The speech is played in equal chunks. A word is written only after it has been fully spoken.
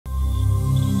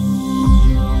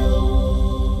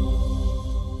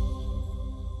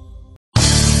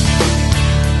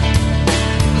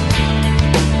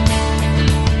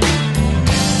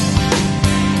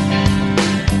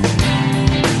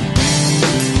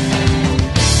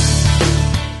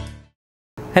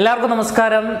എല്ലാവർക്കും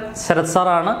നമസ്കാരം. ശരത്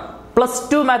സാറാണ്.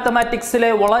 +2 മാത്തമാറ്റിക്സിലെ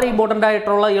വളരെ ഇമ്പോർട്ടൻ്റ്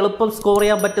ആയിട്ടുള്ള എളുപ്പം സ്കോർ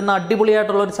ചെയ്യാൻ പറ്റുന്ന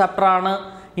അടിപൊളിയായിട്ടുള്ള ഒരു ചാപ്റ്ററാണ്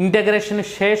ഇൻ്റഗ്രേഷന്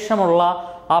ശേഷമുള്ള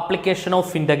ആപ്ലിക്കേഷൻ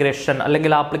ഓഫ് ഇൻ്റഗ്രേഷൻ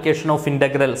അല്ലെങ്കിൽ ആപ്ലിക്കേഷൻ ഓഫ്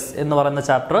ഇൻ്റഗ്രൽസ് എന്ന് പറയുന്ന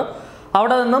ചാപ്റ്റർ.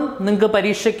 അവിടെ നിന്നും നിങ്ങൾക്ക്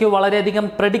പരീക്ഷയ്ക്ക് വളരെയധികം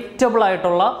പ്രെഡിക്റ്റബിൾ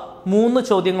ആയിട്ടുള്ള 3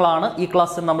 ചോദ്യങ്ങളാണ് ഈ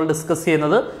ക്ലാസ്സിൽ നമ്മൾ ഡിസ്കസ്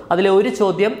ചെയ്യുന്നത്. അതിലെ ഒരു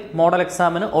ചോദ്യം മോഡൽ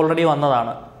എക്സാമിന് ഓൾറെഡി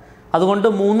വന്നതാണ്. അതുകൊണ്ട്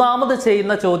മൂന്നാമത്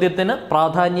ചെയ്യുന്ന ചോദ്യത്തിന്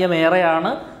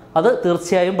പ്രാധാന്യമേറെയാണ്. അത്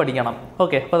തീർച്ചയായും പഠിക്കണം.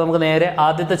 ഓക്കെ, അപ്പോൾ നമുക്ക് നേരെ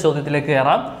ആദ്യത്തെ ചോദ്യത്തിലേക്ക്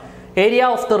കയറാം. Area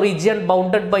of the region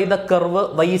bounded by the curve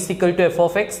y is equal to f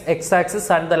of x, x-axis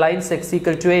and the lines x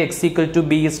equal to a, x equal to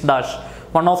b is dash.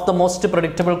 One of the most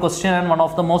predictable question and one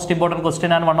of the most important question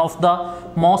and one of the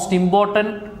most important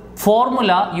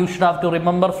formula you should have to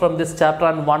remember from this chapter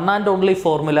and one and only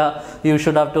formula you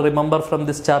should have to remember from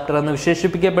this chapter എന്ന്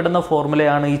വിശേഷിപ്പിക്കപ്പെടുന്ന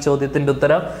ഫോർമുലയാണ് ഈ ചോദ്യത്തിന്റെ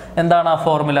ഉത്തരം. എന്താണ് ആ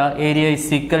formula? Area is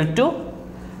equal to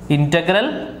integral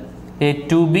a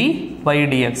to b by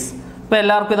dx. ഇപ്പോൾ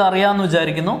എല്ലാവർക്കും ഇത് അറിയാമെന്ന്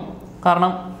വിചാരിക്കുന്നു.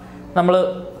 കാരണം നമ്മൾ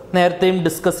നേരത്തെയും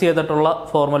ഡിസ്കസ് ചെയ്തിട്ടുള്ള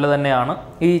ഫോർമുല തന്നെയാണ്.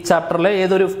 ഈ ചാപ്റ്ററിലെ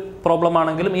ഏതൊരു പ്രോബ്ലം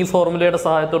ആണെങ്കിലും ഈ ഫോർമുലയുടെ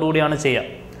സഹായത്തോടു കൂടിയാണ് ചെയ്യുക.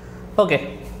 ഓക്കെ,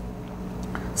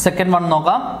 സെക്കൻഡ് വൺ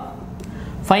നോക്കാം.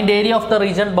 Find area of the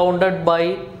region bounded by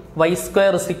y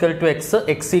square is equal to x,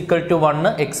 x equal to 1,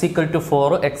 x equal to 4,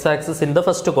 x axis in the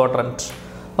first quadrant.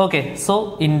 Okay, so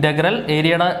integral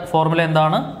ഏരിയയുടെ formula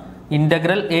എന്താണ്?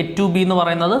 Integral a to b എന്ന്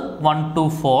പറയുന്നത് 1 to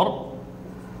 4.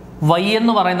 y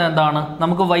എന്ന് പറയുന്നത് എന്താണ്?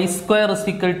 നമുക്ക് y square is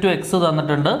equal to x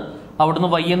തന്നിട്ടുണ്ട്. അവിടുന്ന്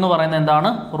y എന്ന് പറയുന്നത് എന്താണ്?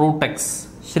 Root x.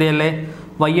 ശരിയല്ലേ?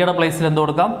 വൈയുടെ പ്ലേസിൽ എന്ത്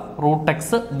കൊടുക്കാം? Root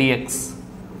X D X.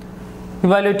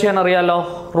 Evaluate ചെയ്യാൻ അറിയാലോ.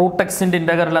 റൂട്ട് എക്സിന്റെ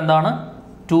ഇന്റഗ്രൽ എന്താണ്?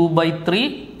 2/3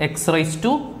 x raise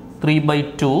to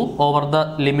 3/2 over the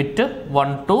limit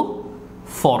 1 to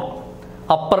 4.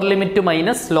 Upper limit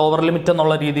minus lower limit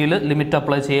എന്നുള്ള രീതിയിൽ ലിമിറ്റ്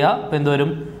അപ്ലൈ ചെയ്യുക. അപ്പോൾ എന്ത്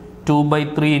വരും?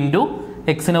 2/3 ഇൻറ്റു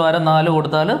എക്സിന് പകരം 4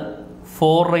 കൊടുത്താൽ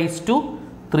 4 റൈസ് ടു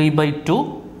 3/2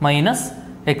 മൈനസ്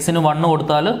എക്സിന് 1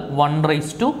 കൊടുത്താൽ 1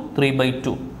 raise to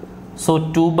 3/2. So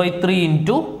 2/3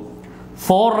 into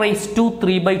 4 raise to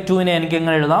 3/2നെ എനിക്ക്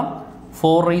എങ്ങനെ എഴുതാം?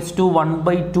 4 റൈസ് ടു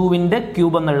 1/2ന്റെ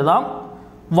ക്യൂബ് എന്ന് എഴുതാം.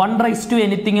 1 റൈസ് ടു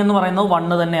എനിത്തിങ് എന്ന് പറയുന്നത്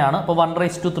 1 തന്നെയാണ്. അപ്പോൾ 1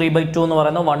 റൈസ് ടു 3/2 എന്ന്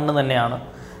പറയുന്നത് 1 തന്നെയാണ്.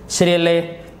 ശരിയല്ലേ?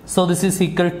 So this is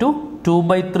equal to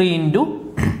 2/3 into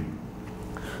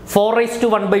 4 raise to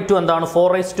 1/2 എന്താണ്? 4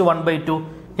 raise to 1/2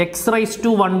 X raise to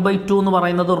 1/2 എന്ന്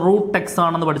പറയുന്നത് റൂട്ട് എക്സ്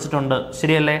ആണെന്ന് പഠിച്ചിട്ടുണ്ട്.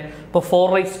 ശരിയല്ലേ? അപ്പോൾ 4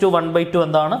 റൈസ് ടു 1/2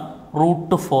 എന്താണ്?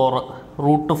 Root 4.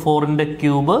 Root 4ന്റെ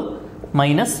cube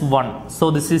minus 1. So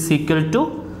this is equal to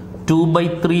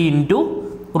 2/3 into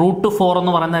root 4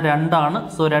 എന്ന് പറയുന്ന 2 ആണ്.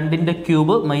 So 2ന്റെ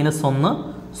cube minus 1.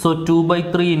 So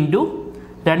 2/3 into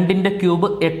 2ന്റെ cube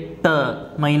 8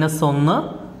 minus 1.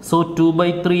 So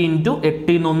 2/3 into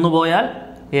 8ൽ നിന്ന് 1 പോയാൽ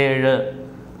 7.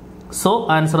 സോ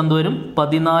ആൻസർ എന്ത് വരും?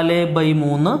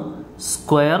 14/3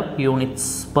 square units.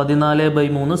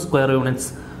 14/3 square units.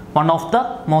 One of the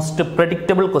most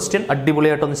predictable question.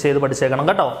 അടിപൊളിയായിട്ടൊന്ന് ചെയ്ത് പഠിച്ചേക്കണം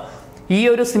കേട്ടോ. ഈ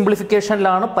ഒരു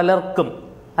സിംപ്ലിഫിക്കേഷനിലാണ് പലർക്കും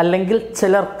അല്ലെങ്കിൽ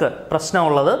ചിലർക്ക്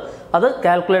പ്രശ്നമുള്ളത്. അത്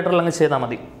കാൽക്കുലേറ്ററിൽ അങ്ങ് ചെയ്താൽ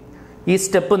മതി. ഈ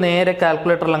സ്റ്റെപ്പ് നേരെ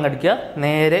കാൽക്കുലേറ്ററിൽ അങ്ങ് അടിക്കുക.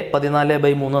 നേരെ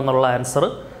 14/3 എന്നുള്ള ആൻസർ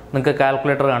നിങ്ങൾക്ക്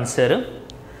കാൽക്കുലേറ്റർ കാണിച്ചു തരും.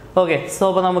 ഓക്കെ, സോ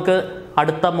അപ്പോൾ നമുക്ക്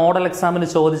അടുത്ത മോഡൽ എക്സാമിന്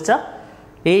ചോദിച്ച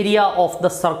area of the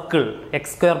circle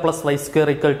x² +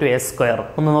 y² = a²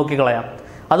 ഒന്ന് നോക്കിക്കളയാം.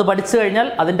 അത് പഠിച്ചു കഴിഞ്ഞാൽ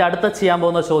അതിൻ്റെ അടുത്ത ചെയ്യാൻ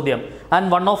പോകുന്ന ചോദ്യം and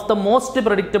one of the most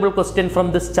predictable question from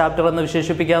this chapter എന്ന്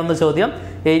വിശേഷിപ്പിക്കാവുന്ന ചോദ്യം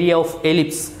area of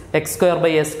ellipse x² +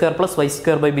 a²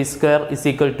 + b²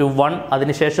 = 1.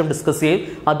 അതിനുശേഷം ഡിസ്കസ് ചെയ്യും.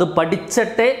 അത്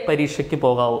പഠിച്ചിട്ടേ പരീക്ഷയ്ക്ക്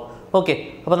പോകാവൂ. ഓക്കെ,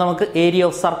 അപ്പോൾ നമുക്ക് ഏരിയ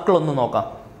ഓഫ് സർക്കിൾ ഒന്ന് നോക്കാം.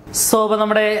 സോ അപ്പോൾ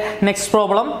നമ്മുടെ നെക്സ്റ്റ്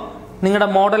പ്രോബ്ലം നിങ്ങളുടെ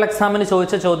മോഡൽ എക്സാമിന്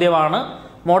ചോദിച്ച ചോദ്യമാണ്.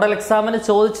 മോഡൽ എക്സാമിന്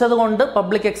ചോദിച്ചത് കൊണ്ട്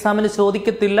പബ്ലിക് എക്സാമിന്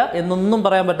ചോദിക്കത്തില്ല എന്നൊന്നും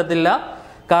പറയാൻ പറ്റത്തില്ല.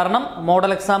 കാരണം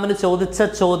മോഡൽ എക്സാമിന് ചോദിച്ച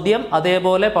ചോദ്യം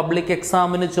അതേപോലെ പബ്ലിക്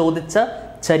എക്സാമിന് ചോദിച്ച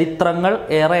ചരിത്രങ്ങൾ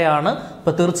ഏറെയാണ്.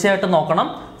 അപ്പോൾ തീർച്ചയായിട്ടും നോക്കണം.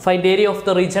 Find area of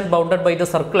the region bounded by the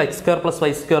circle x² +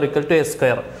 y² =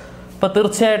 a². അപ്പോൾ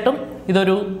തീർച്ചയായിട്ടും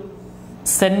ഇതൊരു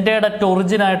സെന്റേഡ് അറ്റ്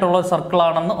ഒറിജിൻ ആയിട്ടുള്ള സർക്കിൾ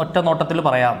ആണെന്ന് ഒറ്റ നോട്ടത്തിൽ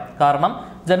പറയാം. കാരണം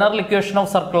ജനറൽ ഇക്വേഷൻ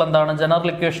ഓഫ് സർക്കിൾ എന്താണ്? ജനറൽ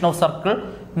ഇക്വേഷൻ ഓഫ് സർക്കിൾ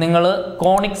നിങ്ങൾ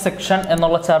കോണിക് സെക്ഷൻ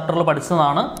എന്നുള്ള ചാപ്റ്ററിൽ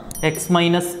പഠിച്ചതാണ്. x - h²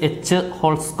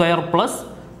 +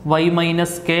 y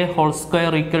 - k²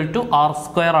 =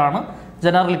 r² ആണ്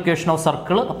ജനറൽ ഇക്വേഷൻ ഓഫ്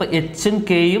സർക്കിൾ. അപ്പോൾ എച്ചും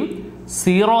കെയും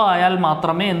 0 ആയാൽ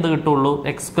മാത്രമേ എന്ത് കിട്ടുള്ളൂ?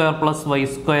 x² +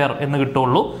 y² എന്ന്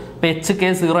കിട്ടുള്ളൂ. അപ്പോൾ എച്ച് കെ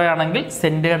 0 ആണെങ്കിൽ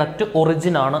സെന്റേഡ് അറ്റ്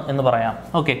ഒറിജിൻ ആണ് എന്ന് പറയാം.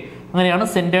 ഓക്കെ, അങ്ങനെയാണ്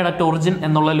സെന്റേഡ് അറ്റ് ഒറിജിൻ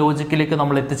എന്നുള്ള ലോജിക്കിലേക്ക്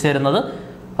നമ്മൾ എത്തിച്ചേരുന്നത്.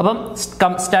 അപ്പം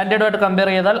സ്റ്റാൻഡേർഡുമായിട്ട് കമ്പയർ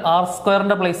ചെയ്താൽ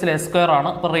r² പ്ലേസിൽ a² ആണ്.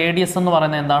 അപ്പോൾ റേഡിയസ് എന്ന്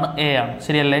പറയുന്നത് എന്താണ്? a ആണ്.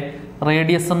 ശരിയല്ലേ?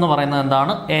 റേഡിയസ് എന്ന് പറയുന്നത്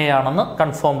എന്താണ്? a ആണെന്ന്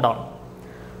കൺഫേംഡ് ആണ്.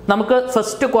 നമുക്ക്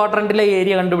ഫസ്റ്റ് ക്വാഡ്രന്റിലെ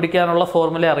ഏരിയ കണ്ടുപിടിക്കാനുള്ള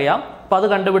ഫോർമുല അറിയാം. അപ്പോൾ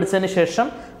അത് കണ്ടുപിടിച്ചതിന് ശേഷം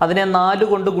അതിനെ 4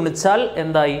 കൊണ്ട് ഗുണിച്ചാൽ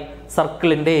എന്തായി?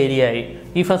 സർക്കിളിന്റെ ഏരിയ ആയി.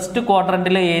 ഈ ഫസ്റ്റ്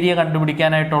ക്വാഡ്രന്റിലെ ഏരിയ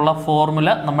കണ്ടുപിടിക്കാനായിട്ടുള്ള ഫോർമുല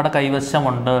നമ്മുടെ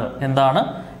കൈവശമുണ്ട്. എന്താണ്?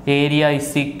 Area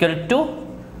is equal to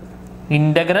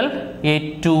integral a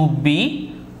to b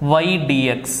y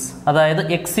dx. അതായത്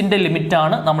എക്സിന്റെ ലിമിറ്റ്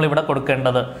ആണ് നമ്മൾ ഇവിടെ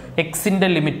കൊടുക്കേണ്ടത്. എക്സിന്റെ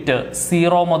ലിമിറ്റ്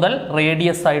 0 മുതൽ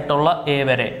റേഡിയസ് ആയിട്ടുള്ള a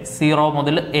വരെ, 0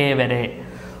 മുതൽ a വരെ.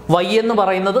 y എന്ന്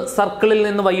പറയുന്നത് സർക്കിളിൽ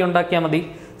നിന്ന് y ഉണ്ടാക്കിയാൽ മതി.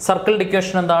 സർക്കിളിന്റെ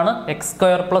ഇക്വേഷൻ എന്താണ്? x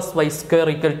square plus Y square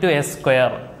equal to a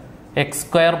square. x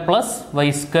square plus Y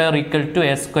square equal to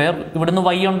a square. ഇവിടുന്ന്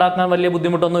y ഉണ്ടാക്കാൻ വലിയ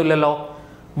ബുദ്ധിമുട്ടൊന്നും ഇല്ലല്ലോ.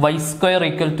 y സ്ക്വയർ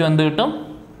ഈക്വൽ ടു എന്ത് കിട്ടും?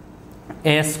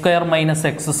 a square minus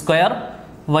X square.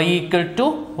 y equal to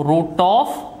root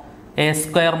of a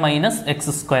square minus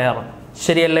X square.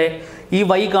 ശരിയല്ലേ? ഈ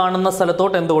y കാണുന്ന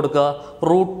സ്ഥലത്തോട്ട് എന്ത് കൊടുക്കുക?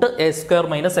 Root a square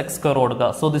minus X square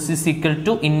കൊടുക്കുക. So this is equal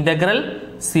to integral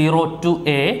 0 to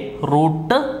a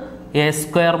root a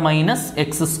square minus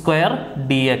X square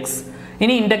dx.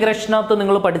 ഇനി ഇന്റഗ്രേഷനകത്ത്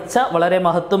നിങ്ങൾ പഠിച്ച വളരെ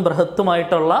മഹത്വം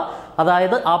ബൃഹത്തുമായിട്ടുള്ള,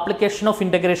 അതായത് ആപ്ലിക്കേഷൻ ഓഫ്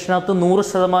ഇന്റഗ്രേഷനകത്ത്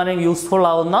 100% യൂസ്ഫുൾ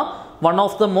ആവുന്ന one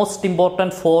of the most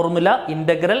important formula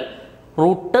integral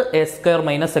root a square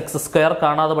minus X square.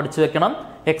 കാണാതെ പഠിച്ചു വെക്കണം.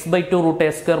 x/2 root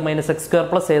a square minus X square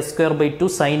plus a സ്ക്വയർ/2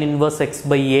 sine inverse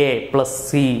x/a plus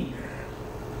c.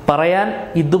 പറയാൻ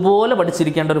ഇതുപോലെ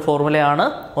പഠിച്ചിരിക്കേണ്ട ഒരു ഫോർമുലയാണ്.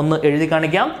 ഒന്ന് എഴുതി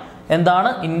കാണിക്കാം. എന്താണ്?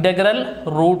 Integral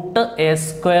root a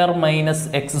square minus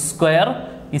X square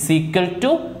is equal to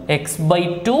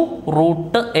x/2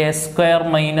 root a square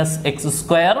minus X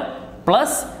square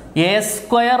plus a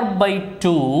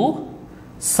സ്ക്വയർ/2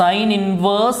 sine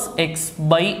inverse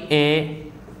x/a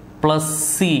plus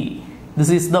c.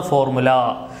 This is the formula.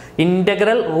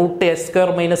 Integral root a square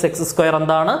minus X square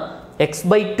എന്താണ്?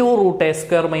 x/2 root a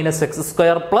square minus X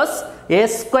square plus a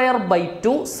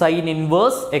സ്ക്വയർ/2 sine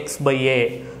inverse x/a.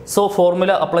 So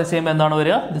formula apply ചെയ്യുമ്പോൾ എന്താണ്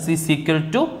വരിക? This is equal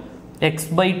to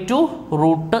x/2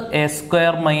 root a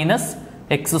square minus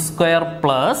X square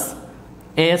plus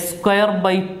a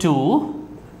സ്ക്വയർ/2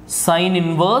 sine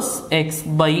inverse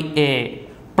x/a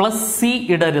plus c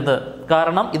ഇടരുത്.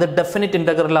 കാരണം ഇത് definite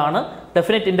integral ആണ്.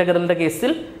 Definite ഇന്റഗ്രലിന്റെ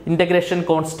കേസിൽ integration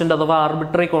constant അഥവാ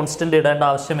ആർബിട്രറി കോൺസ്റ്റന്റ് ഇടേണ്ട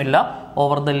ആവശ്യമില്ല.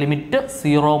 ഓവർ ദ ലിമിറ്റ്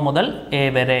 0 മുതൽ a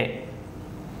വരെ.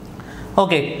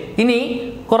 ഓക്കെ, ഇനി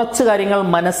കുറച്ച് കാര്യങ്ങൾ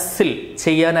മനസ്സിൽ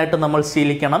ചെയ്യാനായിട്ട് നമ്മൾ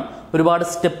ശീലിക്കണം. ഒരുപാട്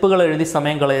സ്റ്റെപ്പുകൾ എഴുതി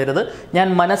സമയം കളയരുത്. ഞാൻ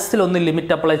മനസ്സിലൊന്ന്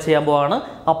ലിമിറ്റ് അപ്ലൈ ചെയ്യാൻ പോവാണ്.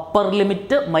 Upper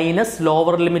limit minus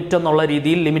lower limit എന്നുള്ള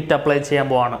രീതിയിൽ ലിമിറ്റ് അപ്ലൈ ചെയ്യാൻ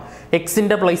പോവാണ്.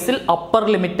 എക്സിന്റെ പ്ലേസിൽ അപ്പർ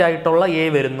ലിമിറ്റ് ആയിട്ടുള്ള a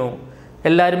വരുന്നു.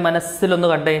 എല്ലാവരും മനസ്സിലൊന്ന്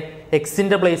കണ്ടേ.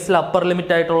 എക്സിന്റെ പ്ലേസിൽ അപ്പർ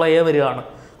ലിമിറ്റ് ആയിട്ടുള്ള a വരികയാണ്.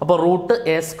 അപ്പോൾ റൂട്ട്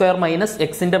a സ്ക്വയർ മൈനസ്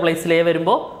എക്സിന്റെ പ്ലേസിൽ a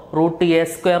വരുമ്പോൾ root a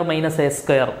square minus a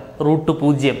square root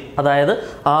 0. അതായത്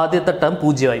ആദ്യത്തെ ടേം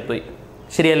 0 ആയിപ്പോയി.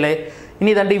 ശരിയല്ലേ? ഇനി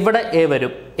ഇതാണ്ട് ഇവിടെ a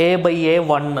വരും. a/a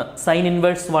 1 sine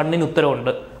inverse 1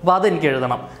 ഉത്തരവുണ്ട്. അപ്പോൾ അതെനിക്ക്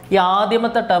എഴുതണം. ഈ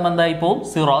ആദ്യമത്തെ ടേം എന്തായി പോവും?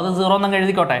 0. അത് 0 എന്നങ്ങ്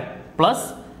എഴുതിക്കോട്ടെ. Plus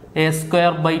a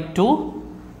സ്ക്വയർ/2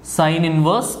 sine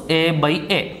inverse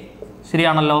a/a.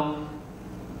 ശരിയാണല്ലോ?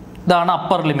 ഇതാണ്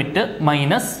upper limit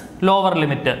minus lower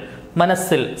limit.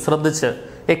 മനസ്സിൽ ശ്രദ്ധിച്ച്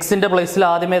എക്സിന്റെ പ്ലേസിൽ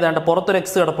ആദ്യമേ വേണ്ട പുറത്തൊരു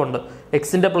എക്സ് കിടപ്പുണ്ട്.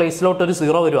 എക്സിന്റെ പ്ലേസിലോട്ട് ഒരു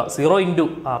 0 വരിക. 0 ഇൻറ്റു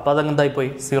അപ്പോൾ അതെന്തായി പോയി?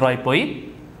 0 ആയിപ്പോയി.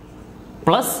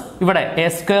 പ്ലസ് ഇവിടെ a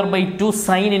സ്ക്വയർ/2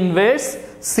 sine inverse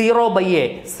 0/a.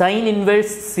 Sine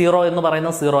inverse 0 എന്ന്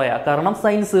പറയുന്നത് 0 കാരണം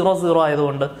സൈൻ 0 0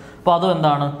 ആയതുകൊണ്ട്. അപ്പോൾ അതും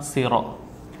എന്താണ്? 0.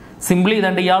 സിംപ്ലി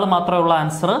ഇതുണ്ട്. ഇയാൾ മാത്രമേ ഉള്ള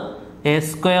answer. a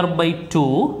സ്ക്വയർ/2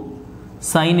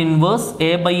 sine inverse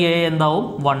a/a എന്താവും?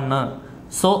 1.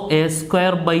 So a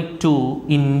സ്ക്വയർ/2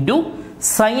 into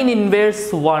sine inverse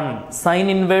 1. Sine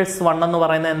inverse 1 എന്ന്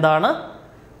പറയുന്നത് എന്താണ്?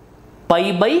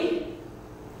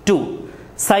 π/2.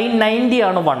 സൈൻ 90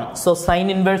 ആണ് 1. സോ സൈൻ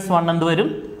ഇൻവേഴ്സ് 1 എന്ത് വരും?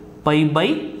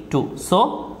 π/2. So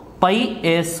πa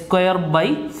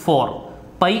സ്ക്വയർ/4.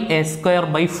 πa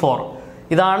സ്ക്വയർ/4.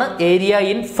 ഇതാണ് ഏരിയ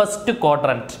ഇൻ ഫസ്റ്റ്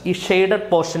ക്വാഡ്രന്റ്. ഈ ഷെയ്ഡഡ്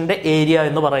പോർഷന്റെ ഏരിയ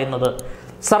എന്ന് പറയുന്നത്.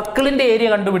 സർക്കിളിന്റെ ഏരിയ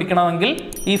കണ്ടുപിടിക്കണമെങ്കിൽ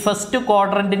ഈ ഫസ്റ്റ്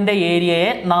ക്വാഡ്രന്റിന്റെ ഏരിയയെ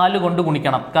 4 കൊണ്ട്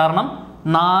ഗുണിക്കണം. കാരണം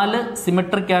 4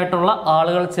 സിമെട്രിക് ആയിട്ടുള്ള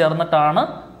ആളുകൾ ചേർന്നിട്ടാണ്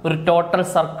ഒരു ടോട്ടൽ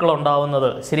സർക്കിൾ ഉണ്ടാവുന്നത്.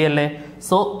 ശരിയല്ലേ?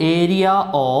 So area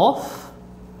of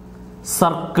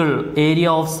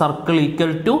circle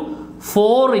equal to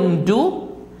 4 into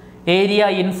area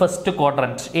in first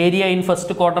quadrant. Area in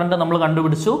first quadrant നമ്മൾ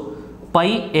കണ്ടുപിടിച്ചു. πa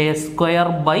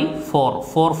സ്ക്വയർ/4.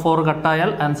 4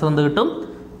 കട്ടായാൽ ആൻസർ എന്ത് കിട്ടും?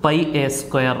 πa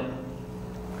square.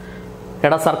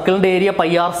 എടാ, സർക്കിളിന്റെ ഏരിയ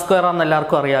πr സ്ക്വയർ ആണെന്ന്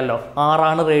എല്ലാവർക്കും അറിയാമല്ലോ. 6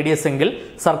 ആണ് റേഡിയസ് എങ്കിൽ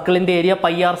സർക്കിളിന്റെ ഏരിയ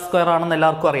πr സ്ക്വയർ ആണെന്ന്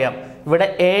എല്ലാവർക്കും അറിയാം. ഇവിടെ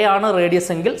a ആണ് റേഡിയസ്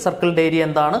എങ്കിൽ സർക്കിളിന്റെ ഏരിയ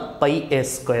എന്താണ്? πa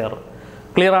square.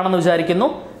 ക്ലിയർ ആണെന്ന് വിചാരിക്കുന്നു.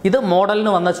 ഇത്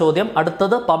മോഡലിന് വന്ന ചോദ്യം.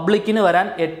 അടുത്തത് പബ്ലിക്കിന് വരാൻ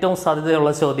ഏറ്റവും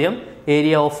സാധ്യതയുള്ള ചോദ്യം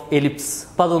ഏരിയ ഓഫ് എലിപ്സ്.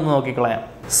 അപ്പം അതൊന്ന് നോക്കിക്കളയാം.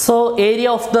 So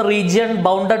area of the region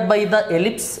bounded by the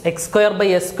ellipse x square by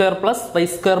s square plus y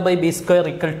square by b square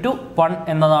equal to 1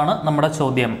 എന്നതാണ് നമ്മുടെ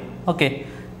ചോദ്യം. ഓക്കെ,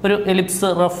 ഒരു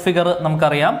എലിപ്സ് റഫ് ഫിഗർ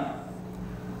നമുക്കറിയാം,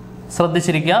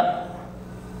 ശ്രദ്ധിച്ചിരിക്കുക.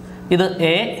 ഇത്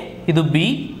എ, ഇത് ബി.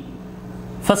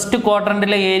 ഫസ്റ്റ്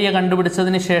ക്വാഡ്രന്റിലെ ഏരിയ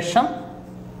കണ്ടുപിടിച്ചതിന് ശേഷം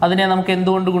അതിനെ നമുക്ക്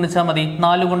എന്തുകൊണ്ട് ഗുണിച്ചാൽ മതി?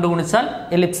 4 കൊണ്ട് ഗുണിച്ചാൽ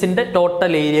എലിപ്സിന്റെ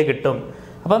ടോട്ടൽ ഏരിയ കിട്ടും.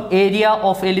 അപ്പം ഏരിയ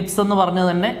ഓഫ് എലിപ്സ് എന്ന് പറഞ്ഞ്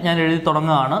തന്നെ ഞാൻ എഴുതി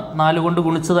തുടങ്ങുകയാണ്. 4 കൊണ്ട്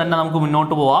ഗുണിച്ച് തന്നെ നമുക്ക്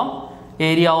മുന്നോട്ട് പോവാം.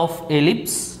 Area of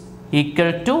ellipse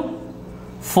equal to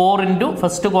 4 into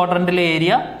first ക്വാഡ്രന്റിലെ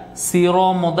area 0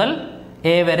 മുതൽ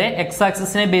എ വരെ, എക്സ്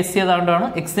ആക്സിസിനെ ബേസ് ചെയ്തുകൊണ്ടാണ്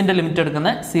എക്സിന്റെ ലിമിറ്റ്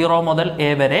എടുക്കുന്നത്, 0 മുതൽ എ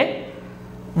വരെ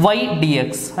y dx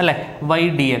അല്ലെ, y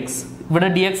dx. ഇവിടെ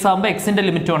dx ആകുമ്പോൾ എക്സിന്റെ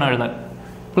ലിമിറ്റ് വേണം എഴുതാൻ.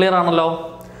 ക്ലിയർ ആണല്ലോ?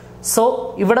 സോ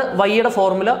ഇവിടെ വൈയുടെ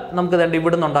ഫോർമുല നമുക്ക് തന്നെ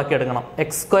ഇവിടെ നിന്ന് ഉണ്ടാക്കിയെടുക്കണം.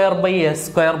 X square by S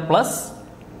square plus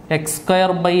X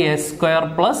square by S square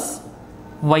plus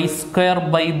Y square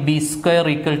by B square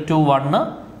equal to 1.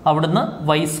 അവിടുന്ന്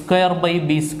Y square by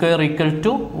B square equal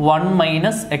to 1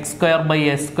 minus X square by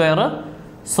S square.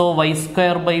 So Y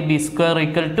square by B square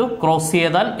equal to cross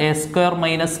ചെയ്താൽ A square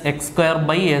minus X square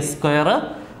by S square.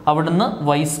 അവിടുന്ന്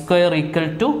Y square equal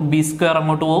to B square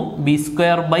അങ്ങോട്ട് പോകും, B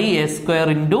square by A square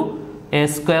into A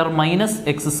square minus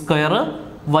X square.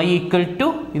 Y equal to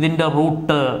ഇതിന്റെ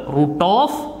root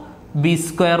of B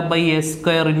square by A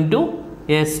square into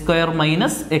A square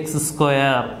minus X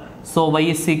square. So Y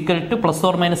is equal two plus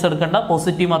or minus എടുക്കേണ്ട,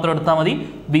 positive മാത്രം എടുത്താൽ മതി.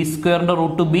 B സ്ക്വയറിന്റെ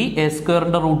root B, A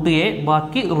സ്ക്വയറിന്റെ root A,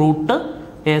 ബാക്കി root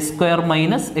A square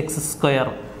minus X square.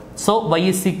 So Y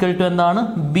is equal to എന്താണ്?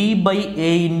 B by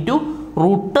A into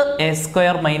root A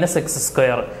square minus X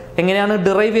square. എങ്ങനെയാണ്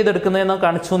derive ചെയ്തെടുക്കുന്നതെന്ന്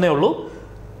കാണിച്ചു എന്നേ ഉള്ളൂ.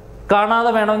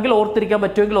 കാണാതെ വേണമെങ്കിൽ ഓർത്തിരിക്കാൻ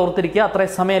പറ്റുമെങ്കിൽ ഓർത്തിരിക്കുക,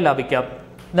 അത്രയും സമയം ലാഭിക്കാം.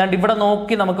 ഇതാണ്ട് ഇവിടെ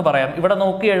നോക്കി നമുക്ക് പറയാം, ഇവിടെ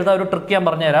നോക്കി എഴുതാൻ ഒരു ട്രിക്ക് ഞാൻ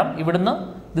പറഞ്ഞുതരാം. ഇവിടുന്ന്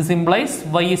this implies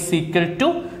Y is equal to,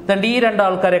 ഇതാണ്ട് ഈ 2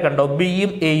 ആൾക്കാരെ കണ്ടോ,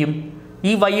 ബിയും എയും.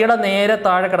 ഈ വൈയുടെ നേരെ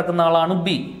താഴെ കിടക്കുന്ന ആളാണ്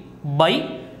ബി, ബൈ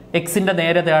എക്സിന്റെ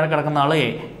നേരെ താഴെ കിടക്കുന്ന ആള് എ,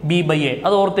 ബി ബൈ എ.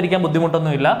 അത് ഓർത്തിരിക്കാൻ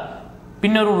ബുദ്ധിമുട്ടൊന്നുമില്ല.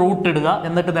 പിന്നെ ഒരു റൂട്ട് ഇടുക,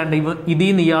 എന്നിട്ട് വേണ്ട ഇതിൽ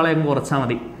നിന്ന് ഇയാളെ കുറച്ചാൽ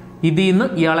മതി, ഇതിൽ നിന്ന്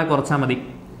ഇയാളെ കുറച്ചാൽ മതി.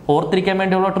 ഓർത്തിരിക്കാൻ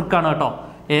വേണ്ടിയുള്ള ട്രിക്കാണ് കേട്ടോ.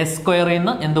 എ സ്ക്വയറിൽ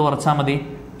നിന്ന് എന്ത് കുറച്ചാൽ മതി?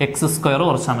 എക്സ് സ്ക്വയർ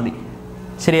കുറച്ചാൽ മതി.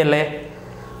 ശരിയല്ലേ?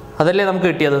 അതല്ലേ നമുക്ക്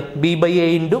കിട്ടിയത്? B by A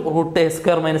into root A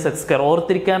square minus X square.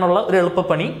 ഓർത്തിരിക്കാനുള്ള ഒരു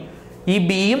എളുപ്പപ്പണി, ഈ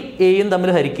ബിയും എയും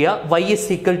തമ്മിൽ ഹരിക്കുക. വൈ ഇസ്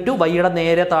ഈക്വൽ ടു വൈയുടെ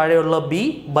നേരെ താഴെയുള്ള B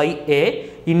by A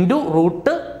into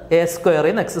root A സ്ക്വയറിൽ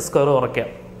നിന്ന് എക്സ് സ്ക്വയർ കുറയ്ക്കുക.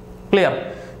 ക്ലിയർ?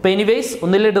 ഇപ്പൊ എനിവേസ്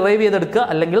ഒന്നിൽ ഡിറൈവ് ചെയ്തെടുക്കുക,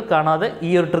 അല്ലെങ്കിൽ കാണാതെ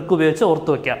ഈ ഒരു ട്രിക്ക് ഉപയോഗിച്ച്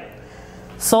ഓർത്ത് വയ്ക്കാം.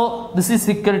 So this is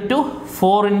equal to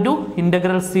 4 into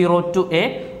integral 0 to A.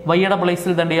 വൈയുടെ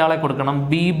പ്ലേസിൽ തന്നെ ഇയാളെ കൊടുക്കണം,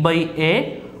 B by A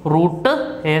root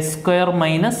A square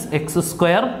minus X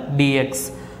square D X.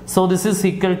 So this is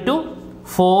equal to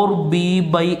 4b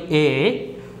by A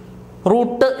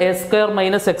root A square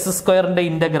minus X സ്ക്വയറിന്റെ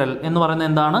integral എന്ന് പറയുന്നത്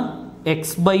എന്താണ്?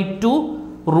 X by 2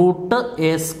 root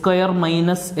A square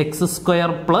minus X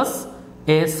square plus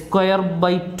A square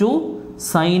by 2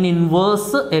 sine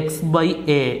inverse X by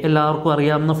A. എല്ലാവർക്കും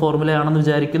അറിയാവുന്ന ഫോർമുലയാണെന്ന്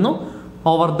വിചാരിക്കുന്നു.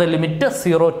 Over the limit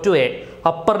 0 to A.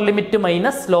 Upper limit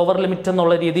minus lower limit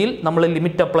എന്നുള്ള രീതിയിൽ നമ്മൾ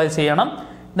ലിമിറ്റ് അപ്ലൈ ചെയ്യണം.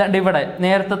 ഇവിടെ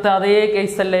നേരത്തെ അതേ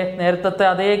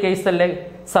കേസല്ലേ,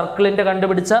 സർക്കിളിന്റെ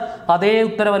കണ്ടുപിടിച്ച അതേ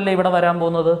ഉത്തരവല്ലേ ഇവിടെ വരാൻ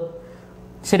പോകുന്നത്?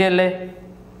 ശരിയല്ലേ?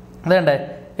 അതേണ്ടേ,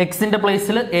 എക്സിന്റെ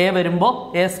പ്ലേസിൽ എ വരുമ്പോൾ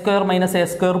A square minus A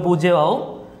square 0 ആവും.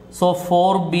 So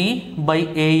 4b by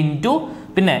A into,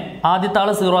 പിന്നെ ആദ്യത്തെ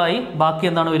ആള് 0 ആയി, ബാക്കി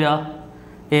എന്താണ് വരിക?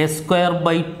 A square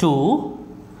by 2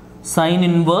 sine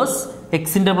inverse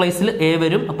എക്സിന്റെ പ്ലേസിൽ എ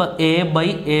വരും, അപ്പൊ എ ബൈ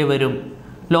എ വരും.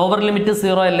 ലോവർ ലിമിറ്റ്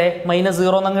 0 അല്ലേ,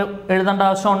 -0 എന്നങ്ങ് എഴുതേണ്ട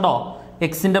ആവശ്യമുണ്ടോ?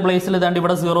 എക്സിന്റെ പ്ലേസിൽ ഇതാണ്ട്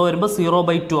ഇവിടെ 0 വരുമ്പോൾ 0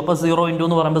 ബൈ 2, അപ്പൊ 0 ഇൻറ്റു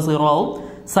എന്ന് പറയുമ്പോൾ 0 ആവും.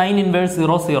 സൈൻ ഇൻവേഴ്സ്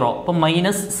 0 0, അപ്പൊ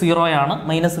 -0 ആണ്.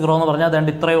 -0 എന്ന് പറഞ്ഞാൽ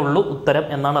അതാണ്ട് ഇത്രയേ ഉള്ളൂ ഉത്തരം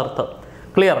എന്നാണ് അർത്ഥം.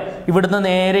 ക്ലിയർ? ഇവിടുന്ന്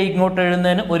നേരെ ഇങ്ങോട്ട്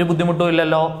എഴുതുന്നതിന് ഒരു ബുദ്ധിമുട്ടും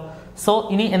ഇല്ലല്ലോ. സോ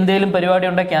ഇനി എന്തെങ്കിലും പരിപാടി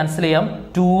ഉണ്ടെങ്കിൽ ക്യാൻസൽ ചെയ്യാം.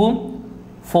 2ഉം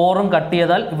 4ഉം കട്ട്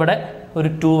ചെയ്താൽ ഇവിടെ ഒരു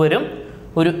 2 വരും,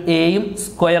 ഒരു എയും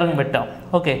സ്ക്വയറും വെട്ടാം.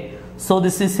 Okay, so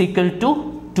this is equal to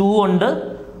 2 ഉണ്ട്,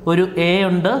 ഒരു എ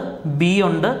ഉണ്ട്, ബി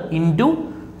ഉണ്ട്, into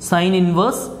sine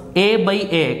inverse A by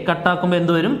A കട്ടാക്കുമ്പോൾ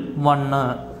എന്ത് വരും? 1.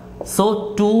 So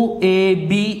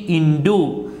 2ab into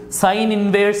sine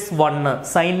inverse 1.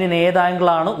 സൈനിന് ഏത്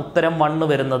ആംഗിളാണ് ഉത്തരം 1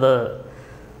 വരുന്നത്?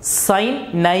 സൈൻ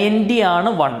 90 ആണ്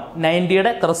 1.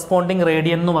 90യുടെ കറസ്പോണ്ടിങ്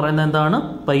റേഡിയൻ എന്ന് പറയുന്നത് എന്താണ്?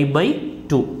 Pi by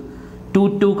 2.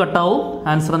 2 കട്ടാവും,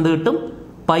 ആൻസർ എന്ത് കിട്ടും?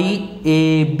 Pi A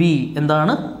B.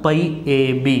 എന്താണ്? Pi A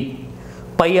B.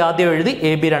 പൈ ആദ്യം എഴുതി,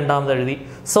 എ ബി രണ്ടാമത് എഴുതി.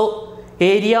 സോ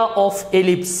ഏരിയ ഓഫ്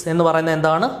എലിപ്സ് എന്ന് പറയുന്നത്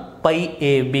എന്താണ്? Pi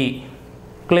A B.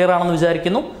 ക്ലിയർ ആണെന്ന്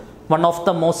വിചാരിക്കുന്നു. One of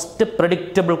the most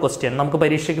predictable question, നമുക്ക്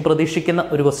പരീക്ഷയ്ക്ക് പ്രതീക്ഷിക്കുന്ന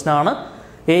ഒരു ക്വസ്റ്റ്യൻ ആണ്.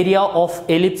 ഏരിയ ഓഫ്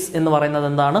എലിപ്സ് എന്ന് പറയുന്നത്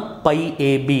എന്താണ്? Pi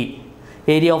A B.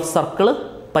 Area of circle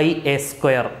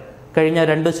πa². കഴിഞ്ഞ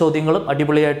 2 ചോദ്യങ്ങളും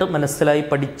അടിപൊളിയായിട്ട് മനസ്സിലായി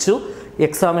പഠിച്ചു.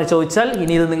 എക്സാമിന് ചോദിച്ചാൽ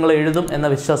ഇനി ഇത് നിങ്ങൾ എഴുതും എന്ന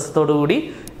വിശ്വാസത്തോടു കൂടി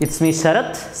it's me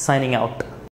Sarath signing out.